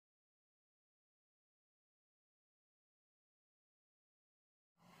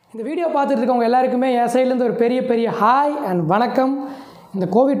இந்த வீடியோ பார்த்துட்டு இருக்கவங்க எல்லாருக்குமே என் சைட்லேருந்து ஒரு பெரிய ஹாய் அண்ட் வணக்கம். இந்த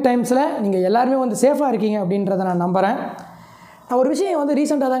கோவிட் டைம்ஸில் நீங்கள் எல்லாருமே வந்து சேஃபாக இருக்கீங்க அப்படின்றத நான் நம்புகிறேன். நான் ஒரு விஷயம் வந்து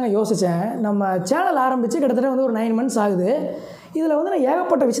ரீசெண்டாக தாங்க யோசித்தேன். நம்ம சேனல் ஆரம்பித்து கிட்டத்தட்ட வந்து ஒரு 9 months ஆகுது. இதில் வந்து நான்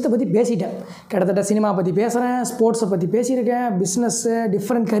ஏகப்பட்ட விஷயத்தை பற்றி பேசிட்டேன். கிட்டத்தட்ட சினிமா பற்றி பேசுகிறேன், ஸ்போர்ட்ஸை பற்றி பேசியிருக்கேன், பிஸ்னஸ்ஸு,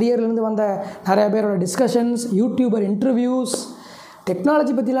 டிஃப்ரெண்ட் கரியர்லேருந்து வந்த நிறைய பேரோட டிஸ்கஷன்ஸ், யூடியூபர் இன்டர்வியூஸ்,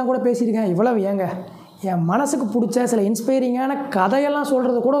 டெக்னாலஜி பற்றிலாம் கூட பேசியிருக்கேன். இவ்வளவு ஏங்க என் மனசுக்கு பிடிச்ச சில இன்ஸ்பைரிங்கான கதையெல்லாம்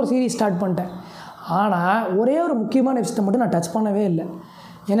சொல்கிறது கூட ஒரு சீரீஸ் ஸ்டார்ட் பண்ணிட்டேன். ஆனால் ஒரே ஒரு முக்கியமான விஷயத்தை மட்டும் நான் டச் பண்ணவே இல்லை.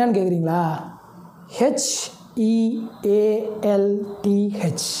 என்னன்னு கேட்குறீங்களா?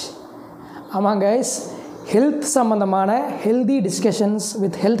 HEALTH. ஆமாம் கைஸ், ஹெல்த் சம்மந்தமான healthy discussions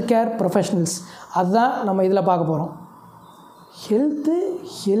with health care professionals, அதுதான் நம்ம இதில் பார்க்க போகிறோம்.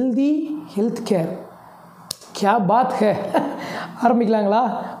 ஹெல்தி ஹெல்த் கேர், क्या बात है. ஆரம்பிக்கலாங்களா?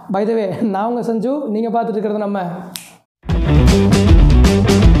 பை த வே, நான் உங்கள் சஞ்சு, நீங்கள் பார்த்துட்டு இருக்கிறது நம்ம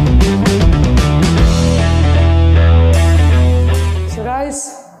கைஸ்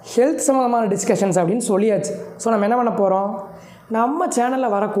ஹெல்த் சம்மந்தமான டிஸ்கஷன்ஸ் அப்படின்னு சொல்லியாச்சு. ஸோ நம்ம என்ன பண்ண போகிறோம்? நம்ம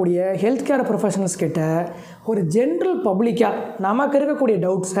சேனலில் வரக்கூடிய ஹெல்த் கேர் ப்ரொஃபஷனல்ஸ் கிட்ட ஒரு ஜென்ரல் பப்ளிக்காக நமக்கு இருக்கக்கூடிய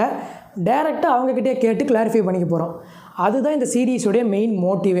டவுட்ஸை டைரெக்டாக அவங்கக்கிட்டே கேட்டு கிளாரிஃபை பண்ணிக்க போகிறோம். அதுதான் இந்த சீரீஸோடைய மெயின்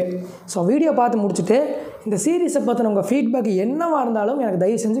மோட்டிவே. ஸோ வீடியோ பார்த்து முடிச்சுட்டு இந்த சீரீஸை பற்றின உங்கள் ஃபீட்பேக் என்னவாக இருந்தாலும் எனக்கு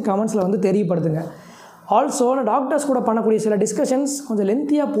தயவு செஞ்சு கமெண்ட்ஸில் வந்து தெரியப்படுத்துங்க. ஆல்சோ நான் டாக்டர்ஸ் கூட பண்ணக்கூடிய சில டிஸ்கஷன்ஸ் கொஞ்சம்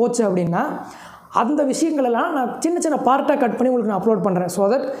லென்த்தியாக போச்சு அப்படின்னா அந்த விஷயங்களெல்லாம் நான் சின்ன பார்ட்டாக கட் பண்ணி உங்களுக்கு நான் அப்லோட் பண்ணுறேன். ஸோ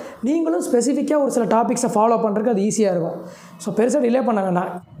தட் நீங்களும் ஸ்பெசிஃபிக்காக ஒரு சில டாபிக்ஸை ஃபாலோ பண்ணுறதுக்கு அது ஈஸியாக இருக்கும். ஸோ பெருசாக டிலே பண்ண வேண்டாம்.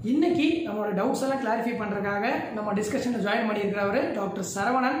 இன்றைக்கி நம்மளோட டவுட்ஸ் எல்லாம் கிளாரிஃபை பண்ணுறதுக்காக நம்ம டிஸ்கஷனில் ஜாயின் பண்ணியிருக்கிறவர் டாக்டர்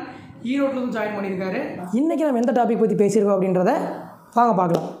சரவணன் ஈரோட்லேருந்து ஜாயின் பண்ணியிருக்காரு. இன்றைக்கி நம்ம எந்த டாபிக் பற்றி பேசியிருக்கோம் அப்படின்றத வாங்க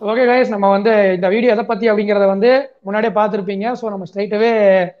பார்க்கலாம். ஓகே கைஸ், நம்ம வந்து இந்த வீடியோ எதை பற்றி அப்படிங்கிறத வந்து முன்னாடியே பார்த்துருப்பீங்க. ஸோ நம்ம ஸ்ட்ரைட்டாகவே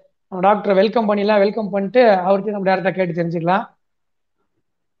நம்ம டாக்டரை வெல்கம் பண்ணிட்டு அவர்கிட்ட நம்ம டேரெக்டாக கேட்டு தெரிஞ்சுக்கலாம்.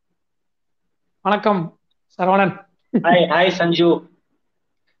 வணக்கம் சரவணன். ஹாய் சஞ்சு,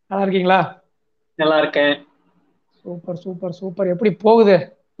 நல்லா இருக்கீங்களா? நல்லா இருக்கேன். சூப்பர். எப்படி போகுது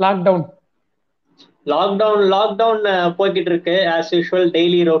லாக்டவுன்? லாக்டவுன் போய்கிட்டு இருக்கு. As usual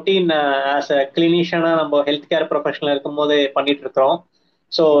daily routine as a கிளினிஷியனா நம்ம ஹெல்த் கேர் ப்ரொஃபஷனல் இருக்கும் போது பண்ணிட்டு இருக்கிறோம்.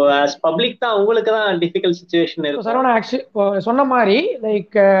 ஸோ ஆஸ் பப்ளிக் தான் உங்களுக்கு தான் டிஃபிகல்ட் சுச்சுவேஷன் இருக்கு. சரவணன், ஆக்சுவலி சொன்ன மாதிரி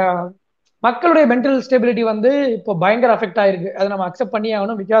லைக் மக்களுடைய மென்டல் ஸ்டெபிலிட்டி வந்து இப்போ பயங்கர அஃபெக்ட் ஆயிருக்கு. அதை நம்ம அக்செப்ட் பண்ணி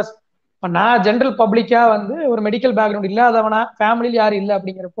ஆகணும். பிகாஸ் இப்போ நான் ஜென்ரல் பப்ளிக்காக வந்து ஒரு மெடிக்கல் பேக்ரவுண்ட் இல்லாதவனா, ஃபேமிலியில் யாரும் இல்லை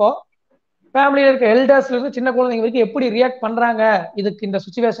அப்படிங்கிறப்போ ஃபேமிலியில் இருக்க எல்டர்ஸ்லேருந்து சின்ன குழந்தைங்க வரைக்கும் எப்படி ரியாக்ட் பண்ணுறாங்க இதுக்கு, இந்த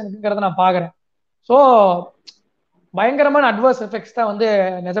சுச்சுவேஷனுக்குங்கிறத நான் பார்க்குறேன். ஸோ பயங்கரமான அட்வர்ஸ் எஃபெக்ட்ஸ் தான் வந்து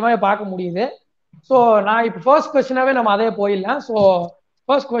நிஜமாவே பார்க்க முடியுது. ஸோ நான் இப்போ ஃபர்ஸ்ட் கொஸ்டினாவே நம்ம அதே போயிடலாம். ஸோ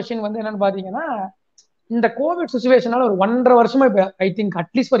ஃபர்ஸ்ட் கொஸ்டின் வந்து என்னன்னு பார்த்தீங்கன்னா, இந்த கோவிட் சுச்சுவேஷனால ஒரு 1.5 வருஷமா இப்போ I think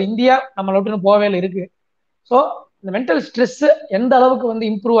at least for India நம்மளோட போவே இருக்கு. ஸோ இந்த மென்டல் ஸ்ட்ரெஸ் எந்த அளவுக்கு வந்து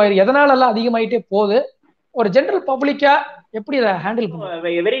இம்ப்ரூவ் ஆயிருக்கு, எதனால எல்லாம் அதிகமாயிட்டே போகுது, ஒரு ஜென்ரல் பப்ளிக்கா எப்படி இதை ஹேண்டில் பண்ணுவோம்?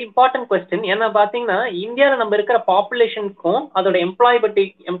 Very important question. ஏன்னா பாத்தீங்கன்னா இந்தியாவில நம்ம இருக்கிற பாப்புலேஷனுக்கும் அதோட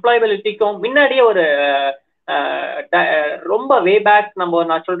எம்ப்ளாயபிலிட்டிக்கும் முன்னாடியே ஒரு ரொம்ப வே பேக்,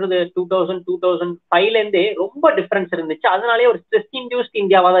 நான் சொல்றது 2005ல இருந்தே ரொம்ப டிஃபரன்ஸ் இருந்துச்சு. அதனாலேயே ஒரு ஸ்ட்ரெஸ் இன்டியூஸ்ட்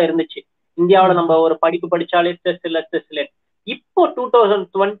இந்தியாவா தான் இருந்துச்சு. இந்தியாவில நம்ம ஒரு படிப்பு படிச்சாலே ஸ்ட்ரெஸ் இல்லை. இப்போ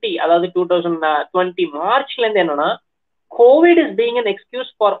 2020, அதாவது 2020 மார்ச்ல இருந்து என்னன்னா, Covid is being an excuse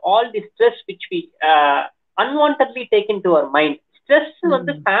for all the stress which we unwantedly take into our mind. Stress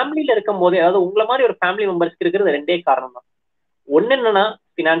வந்து ஃபேமிலியில இருக்கும் போதே, அதாவது உங்களை மாதிரி ஒரு ஃபேமிலி மெம்பர்ஸ்க்கு இருக்கிறது 2 காரணம் தான். ஒன்னு என்னன்னா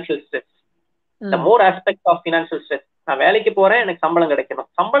financial stress. The more aspect of financial stress. நான் வேலைக்கு போறேன், எனக்கு சம்பளம் கிடைக்கணும்.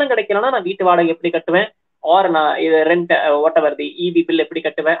 சம்பளம் கிடைக்கலன்னா நான் வீட்டு வாடகை எப்படி கட்டுவேன், ஆர் நான் இது ரெண்ட் வாட்டெவர் தி இபி பில் எப்படி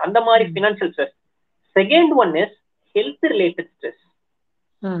கட்டுவேன், அந்த மாதிரி financial stress. Second one is health related stress.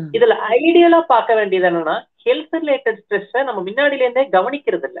 இதுல ஐடியலா பார்க்க வேண்டியது என்னன்னா, ஹெல்த் ரிலேட்டட் ஸ்ட்ரெஸ் நம்ம முன்னாடில இருந்தே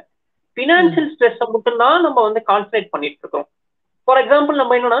கவனிக்கிறது இல்ல. பினான்சியல் ஸ்ட்ரெஸ் மட்டும்தான் நம்ம வந்து கான்சன்ட்ரேட் பண்ணிட்டு இருக்கோம். ஃபார் எக்ஸாம்பிள்,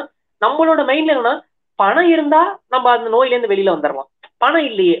 நம்ம என்னன்னா நம்மளோட மைண்ட்ல என்னன்னா, பணம் இருந்தா நம்ம அந்த நோயில இருந்து வெளியில வந்துடலாம்.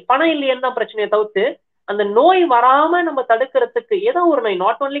 பணம் இல்லையேன்னு தான் பிரச்சனையை தவிர்த்து, அந்த நோய் வராம நம்ம தடுக்கிறதுக்கு ஏதோ ஒரு நோய்,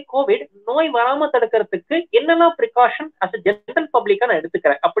 நாட் ஓன்லி கோவிட், நோய் வராம தடுக்கிறதுக்கு என்னெல்லாம் ப்ரிகாஷன் அஸ் அ ஜெனரல் பப்ளிக்கா நான்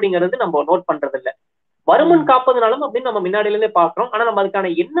எடுத்துக்கிறேன் அப்படிங்கிறது நம்ம நோட் பண்றது இல்ல. வருமுன் காப்பதுனாலும் அப்படின்னு நம்ம முன்னாடில இருந்தே பாக்குறோம். ஆனா நம்ம அதுக்கான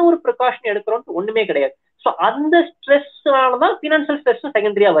என்ன ஒரு ப்ரிகாஷன் எடுக்கிறோம் ஒண்ணுமே கிடையாது. சோ அந்த ஸ்ட்ரெஸ்னாலதான் பினான்சியல் ஸ்ட்ரெஸ்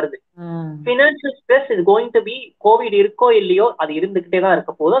செகண்டரியா வருது. Financial stress is going to be, Covid இருக்கோ இல்லையோ அது இருந்துகிட்டே தான்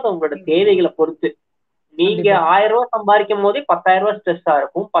இருக்க போது. அது உங்களோட தேவைகளை பொறுத்து. நீங்க 1000 ரூபாய் சம்பாதிக்கும் போதே 10,000 ரூபாய் ஸ்ட்ரெஸ்ஸா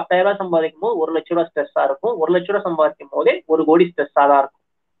இருக்கும். 10,000 ரூபாய் சம்பாதிக்கும் போது 1 லட்சம் ரூபாய் ஸ்ட்ரெஸ்ஸா இருக்கும். 1 லட்சம் ரூபாய் சம்பாதிக்கும் போதே 1 கோடி ஸ்ட்ரெஸ்ஸா தான் இருக்கும்.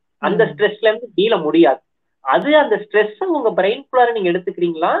 அந்த ஸ்ட்ரெஸ்ல இருந்து டீல முடியாது. அது அந்த ஸ்ட்ரெஸ் உங்க பிரெயின்குள்ளார நீங்க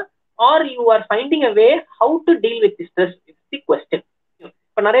எடுத்துக்கிறீங்களா, or you are finding a way how to deal with the stress is the question.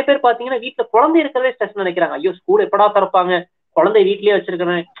 இப்ப நிறைய பேர் பாத்தீங்கன்னா வீட்டுல குழந்தை இருக்கிறதே ஸ்ட்ரெஸ் நினைக்கிறாங்க. ஐயோ ஸ்கூல் எப்படா திறப்பாங்க, குழந்தை வீட்லயே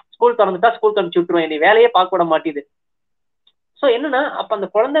வச்சிருக்கிறேன், ஸ்கூல் திறந்துட்டா ஸ்கூல் அனுப்பிச்சு விட்டுருவேன், என்னை வேலையே பார்க்க விட மாட்டேது. சோ என்னன்னா, அப்ப அந்த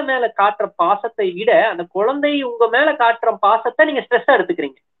குழந்தை மேல காட்டுற பாசத்தை விட அந்த குழந்தை உங்க மேல காட்டுற பாசத்தை நீங்க ஸ்ட்ரெஸ்ஸா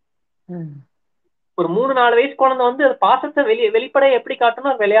எடுத்துக்கிறீங்க. ஒரு 3-4 வயசு குழந்தை வந்து அது பாசத்தை வெளிப்படைய எப்படி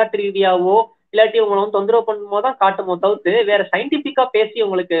காட்டணும், விளையாட்டு ரீதியாவோ இல்லாட்டி உங்களை வந்து தொந்தரவு பண்ணும் போதுதான் காட்டுமோ தவிர்த்து வேற சயின்டிபிக்கா பேசி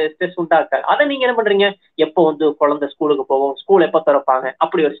உங்களுக்கு ஸ்ட்ரெஸ் உண்டாக்காது. அதை நீங்க என்ன பண்றீங்க, எப்போ வந்து குழந்தை ஸ்கூலுக்கு போவோம், ஸ்கூல் எப்ப திறப்பாங்க,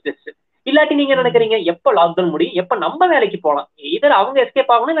 அப்படி ஒரு ஸ்ட்ரெஸ். இல்லாட்டி நீங்க நினைக்கிறீங்க எப்ப லாக்டவுன் முடியும், எப்ப நம்ம வேலைக்கு போகலாம், இதர் அவங்க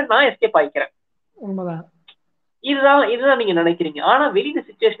எஸ்கேப் ஆகணும் இல்ல நான் எஸ்கேப் ஆகிக்கிறேன். இதுதான் நீங்க நினைக்கிறீங்க. ஆனா வெளியில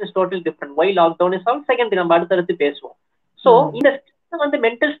situation is total different. Why lockdown is all second, நம்ம அடுத்தடுத்து பேசுவோம். சோ இந்த வந்து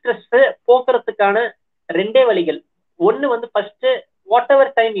மென்டல் ஸ்ட்ரெஸ் போக்குறதுக்கான 2 வழிகள். ஒண்ணு வந்து first, what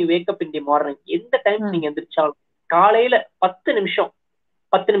ever time you wake up in the morning, எந்த டைம் நீங்க எந்திரிச்சாலும் காலையில 10 நிமிஷம்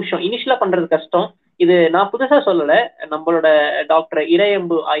இனிஷியலா பண்றது கஷ்டம். இது நான் புதுசா சொல்லல, நம்மளோட டாக்டர் இறை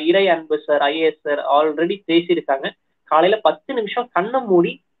அன்பு சார், ஐஏஎஸ் சார் ஆல்ரெடி பேசியிருக்காங்க. காலையில 10 நிமிஷம் கண்ணை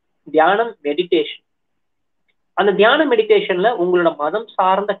மூடி தியானம், மெடிடேஷன். அந்த தியான மெடிடேஷன்ல உங்களோட மதம்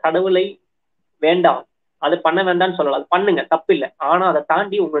சார்ந்த கடவுளை வேண்டாம், அது பண்ண வேண்டாம்னு சொல்லலாம், அது பண்ணுங்க, தப்பு இல்லை. ஆனா அதை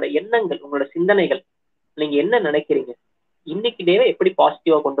தாண்டி உங்களோட எண்ணங்கள், உங்களோட சிந்தனைகள், நீங்க என்ன நினைக்கிறீங்க, இன்னைக்கு டேவை எப்படி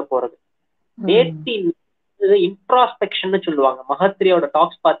பாசிட்டிவா கொண்டு போறது. நேத்தி இன்ட்ராஸ்பெக்ஷன் சொல்லுவாங்க, மகத்ரியோட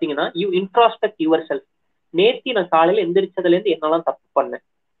டாக்ஸ் பாத்தீங்கன்னா, யூ இன்ட்ராஸ்பெக்ட் யுவர் செல்ஃப். நேத்தி நான் காலையில எந்திரிச்சதுல இருந்து என்னெல்லாம் தப்பு பண்ணேன்,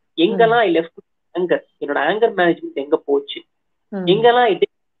 எங்கெல்லாம் ஐ லெஃப்ட் ஆங்கர், என்னோட ஆங்கர் மேனேஜ்மெண்ட் எங்க போச்சு, எங்கெல்லாம் I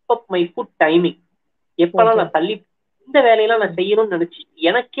develop up my foot timing, எப்பெல்லாம் நான் தள்ளி இந்த வேலையெல்லாம் நான் செய்யணும்னு நினைச்சு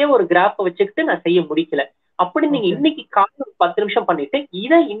எனக்கே ஒரு கிராஃப வச்சுக்கிட்டு நான் செய்ய முடிக்கல. அப்படி நீங்க இன்னைக்கு காலையில 10 நிமிஷம் பண்ணிட்டு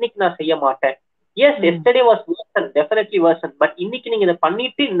இதை இன்னைக்கு நான் செய்ய மாட்டேன். S, yesterday was வர்சன், definitely வர்சன், but இன்னைக்கு நீங்க இதை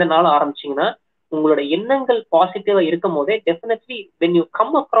பண்ணிட்டு இந்த நாள் ஆரம்பிச்சீங்கன்னா உங்களோட எண்ணங்கள் பாசிட்டிவா இருக்கும் போதே definitely when you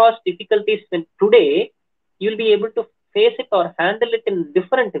come across difficulties when today you'll be able to face it or handle it in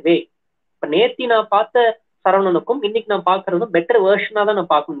different way. இப்ப நேத்தி நான் பார்த்த சரவணனுக்கும் இன்னைக்கு நான் பார்க்கறதும் பெட்டர் வெர்ஷனா தான்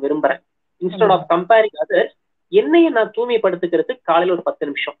நான் பார்க்கணும் விரும்புறேன். இன்ஸ்டெட் ஆஃப் கம்பேரிங் அதர்ஸ், என்னைய நான் தூய்மைப்படுத்துக்கிறதுக்கு காலையில ஒரு 10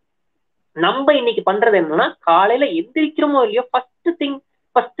 நிமிஷம். நம்ம இன்னைக்கு பண்றது என்னன்னா, காலையில எந்திரிக்கிறோமோ இல்லையோ, first thing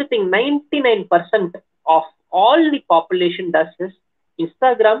 99% of all the population does is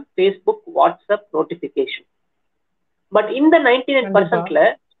Instagram, Facebook, WhatsApp notification. But இந்த 99%ல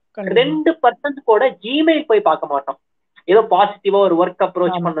 2% கூட ஜிமெயில் போய் பார்க்க மாட்டோம். ஏதோ பாசிட்டிவா ஒரு ஒர்க்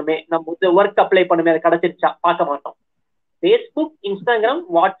அப்ரோச் பண்ணுமே, நம்ம ஒர்க் அப்ளை பண்ணுமே, அது கிடைச்சிருச்சா பார்க்க மாட்டோம். Facebook, Instagram,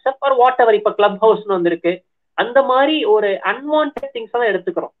 WhatsApp R what ever, இப்ப கிளப் ஹவுஸ்னு வந்திருக்கு, அந்த மாதிரி ஒரு அன்வான்ட் திங்ஸ் தான்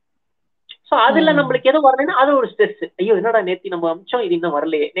எடுத்துக்கிறோம். சோ அதுல நம்மளுக்கு எதுவும் வரலைன்னா அது ஒரு ஸ்ட்ரெஸ். ஐயோ என்னடா நேத்தி நம்ம அமிச்சோம், இது இன்னும்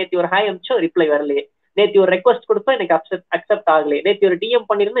வரலையே, நேத்தி ஒரு ஹாய் அமிச்சோம், ரிப்ளை வரலையே, நேத்தி ஒரு ரெக்வஸ்ட் கொடுத்தோம், எனக்கு அக்செப்ட் ஆகலையே, நேத்தி ஒரு டிஎம்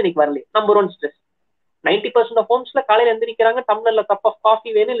பண்ணிருந்தோம், எனக்கு வரலையே. Number 1 stress. 90% ஆஃப் ஹோம்ஸ்ல காலையில எந்திரிக்கிறாங்க, டம்ளர்ல கப் ஆஃப்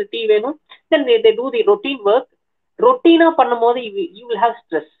காஃபி வேணும் இல்ல டீ வேணும், தென் they do the routine work. ரொட்டீனா பண்ணும் போது you will have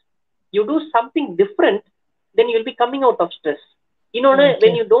stress. You do something different, then you will be coming out of stress. Inone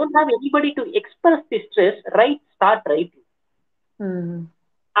when you don't have anybody to express the stress, start writing.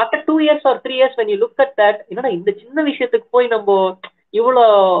 After 2 years or 3 years when you look at that, என்னடா இந்த சின்ன விஷயத்துக்கு போய் நம்ம இவ்வளோ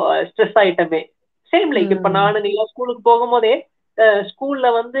stress ஆயிட்டமே. Same like இப்ப நானு நீங்க ஸ்கூலுக்கு போகும்போதே ஸ்கூல்ல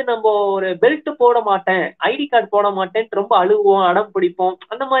வந்து நம்ம ஒரு பெல்ட் போட மாட்டேன், ஐடி கார்டு போட மாட்டேன், ரொம்ப அழுவோம், அடம் பிடிப்போம்,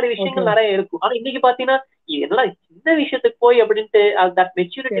 அந்த மாதிரி விஷயங்கள் நிறைய இருக்கும். ஆனா இன்னைக்கு பாத்தீங்கன்னா இதெல்லாம் சின்ன விஷயத்துக்கு போய் அப்படின்ட்டு that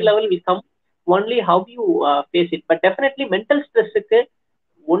maturity level will come only how you face it. But definitely mental stressக்கு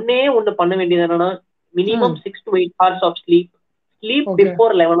ஒண்ணு பண்ண வேண்டியது என்னன்னா, minimum 6 to 8 hours of sleep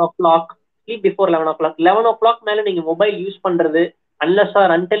before 11 o'clock. 11 o'clock மேல நீங்க மொபைல் யூஸ் பண்றது, unless or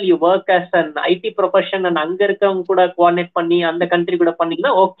until you work as an IT profession and அங்க இருக்கவங்க கூட கோஆர்டினேட் பண்ணி அந்த கண்ட்ரி கூட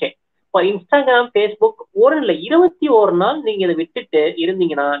பண்ணீங்கன்னா ஓகே. இப்போ இன்ஸ்டாகிராம், ஃபேஸ்புக் ஒரு இல்ல 21 நாள் நீங்க இதை விட்டுட்டு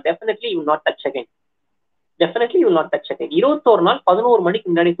இருந்தீங்கன்னா definitely you will not touch again. 21 நாள் 11 மணிக்கு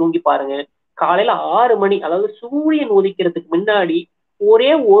முன்னாடி தூங்கி பாருங்க. காலையில 6 மணி, அதாவது சூரியன் உதிக்கிறதுக்கு முன்னாடி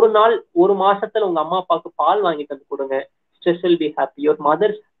ஒரே ஒரு நாள், ஒரு மாசத்துல உங்க அம்மா அப்பாவுக்கு பால் வாங்கிட்டு வந்து கொடுங்க. Stress will be happy. your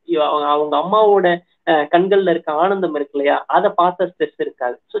mother's, அவங்க அம்மாவோட கண்கள்ல இருக்க ஆனந்தம் இருக்கு இல்லையா, அதை பார்த்த ஸ்ட்ரெஸ்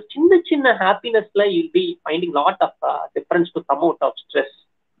இருக்காது. ஸோ சின்ன சின்ன ஹாப்பினஸ்ல you B finding lot of difference to come out of stress.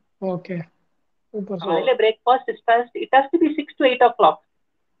 Okay, காலையில breakfast it has to be 6 to 8 o'clock.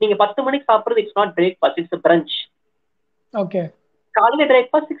 நீங்க 10 மணிக்கு சாப்பிடுறது it's not breakfast, it's French. Okay, காலையில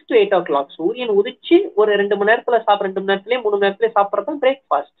பிரேக்ஃபாஸ்ட் 6 to 8 o'clock. சூரியன் உதிச்சு ஒரு 2 மணி நேரத்துல 2 மணி நேரத்திலேயே 3 மணி நேரத்திலேயே சாப்பிட்றது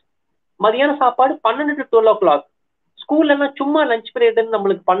பிரேக்ஃபாஸ்ட். மதியான சாப்பாடு 12 to 12 o'clock. ஸ்கூல்ல சும்மா லஞ்ச் பீரியட்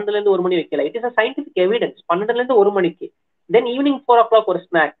நம்மளுக்கு 12ல இருந்து 1 மணி வைக்கல. It is a scientific evidence. 12ல இருந்து 1 மணிக்கு, தென் ஈவினிங் 4 o'clock ஒரு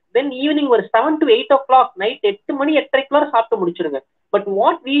ஸ்நாக், தென் ஈவினிங் ஒரு 7 to 8 o'clock, நைட் 8 மணி 8:30 சாப்பிட்டு முடிச்சிருங்க. பட்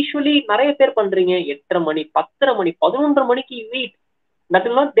வாட் யூஸ்வலி நிறைய பேர் பண்றீங்க, 8:30 மணி 10:30 மணி 11 மணிக்கு eat. That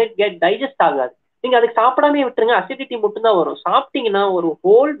will not get digest ஆகாது. நீங்க அதுக்கு சாப்பிடாமே விட்டுருங்க, அசிடிட்டி மட்டும் தான் வரும். சாப்பிட்டீங்கன்னா ஒரு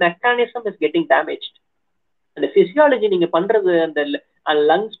whole mechanism is getting damage. அந்த பிசியாலஜி நீங்க பண்றது, அந்த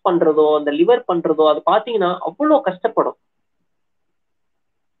லங்ஸ் பண்றதோ அந்த லிவர் பண்றதோ அது பாத்தீங்கன்னா அவ்வளவு கஷ்டப்படும்.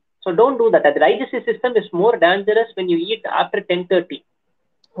 So don't do that. The digestive system is more dangerous when you eat after 10:30.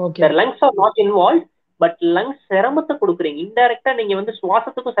 Okay. The lungs are not involved, but lungs சிரமத்தை கொடுக்குறீங்க. இன்டைரக்டா நீங்க வந்து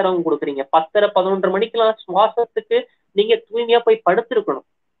சுவாசத்துக்கும் சிரமம் கொடுக்குறீங்க. 10:30-11 மணிக்கெல்லாம் சுவாசத்துக்கு நீங்க தூய்மையா போய் படுத்திருக்கணும்.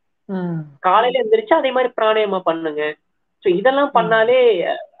 காலையில எந்திரிச்சு அதே மாதிரி பிராணாயாமா பண்ணுங்க. ஸோ இதெல்லாம் பண்ணாலே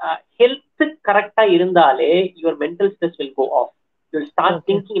ஹெல்த் கரெக்டா இருந்தாலே your mental stress will go of. You will start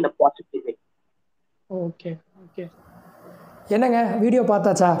thinking in a positive way. Okay okay. என்னங்க வீடியோ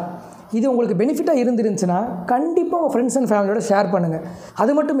பார்த்தாச்சா? இது உங்களுக்கு பெனிஃபிட்டாக இருந்துருந்துச்சுன்னா கண்டிப்பாக உங்கள் ஃப்ரெண்ட்ஸ் அண்ட் ஃபேமிலியோட ஷேர் பண்ணுங்கள்.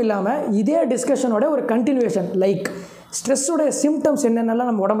 அது மட்டும் இல்லாமல் இதே டிஸ்கஷனோட ஒரு கண்டினியூஷன், லைக் ஸ்ட்ரெஸ்ஸோட சிம்டம்ஸ் என்னென்னலாம்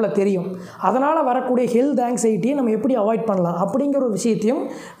நம்ம உடம்புல தெரியும், அதனால் வரக்கூடிய ஹெல்த் ஆங்ஸைட்டியை நம்ம எப்படி அவாய்ட் பண்ணலாம் அப்படிங்கிற ஒரு விஷயத்தையும்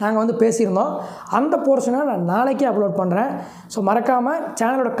நாங்கள் வந்து பேசியிருந்தோம். அந்த போர்ஷனை நான் நாளைக்கே அப்லோட் பண்ணுறேன். ஸோ மறக்காமல்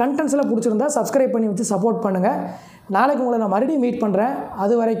சேனலோட கண்டென்ட்ஸ்லாம் பிடிச்சிருந்தா சப்ஸ்கிரைப் பண்ணி வச்சு சப்போர்ட் பண்ணுங்கள். நாளைக்கு உங்களை நான் மறுபடியும் மீட் பண்ணுறேன்.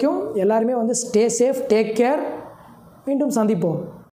 அது வரைக்கும் எல்லாருமே வந்து ஸ்டே சேஃப், டேக் கேர். மீண்டும் சந்திப்போம்.